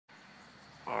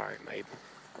Alright, Mabel.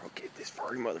 Go get this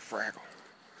furry motherfrackle.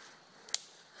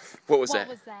 What was that?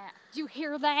 What was that? Did you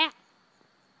hear that?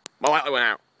 My light went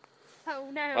out. Oh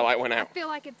no. My light went out. I feel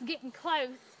like it's getting close.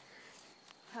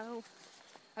 Oh.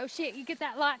 Oh shit, you get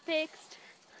that light fixed?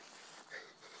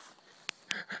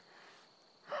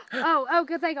 Oh,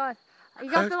 good, thank God. You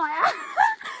got the light out.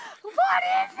 What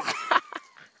is it?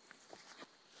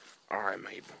 Alright,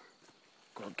 Mabel.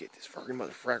 Go get this furry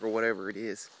motherfrackle, whatever it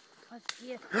is. Let's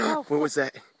see it. Oh, what was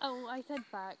that? Oh, I said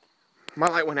fuck. My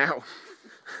light went out.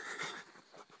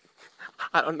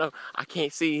 I don't know. I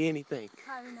can't see anything.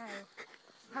 Oh no.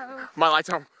 Oh. My light's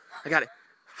on. I got it.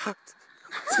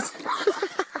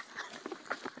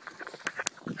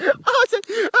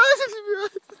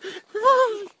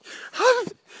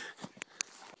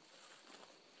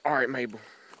 Alright, Mabel.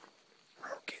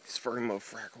 Get this furry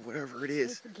motherfrackle, whatever it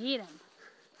is. Let's get him.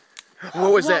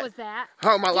 What was that? What was that?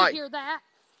 Oh, my light. Did you hear that?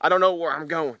 I don't know where I'm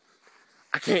going.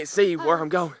 I can't see where I'm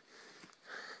going.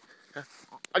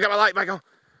 I got my light back on.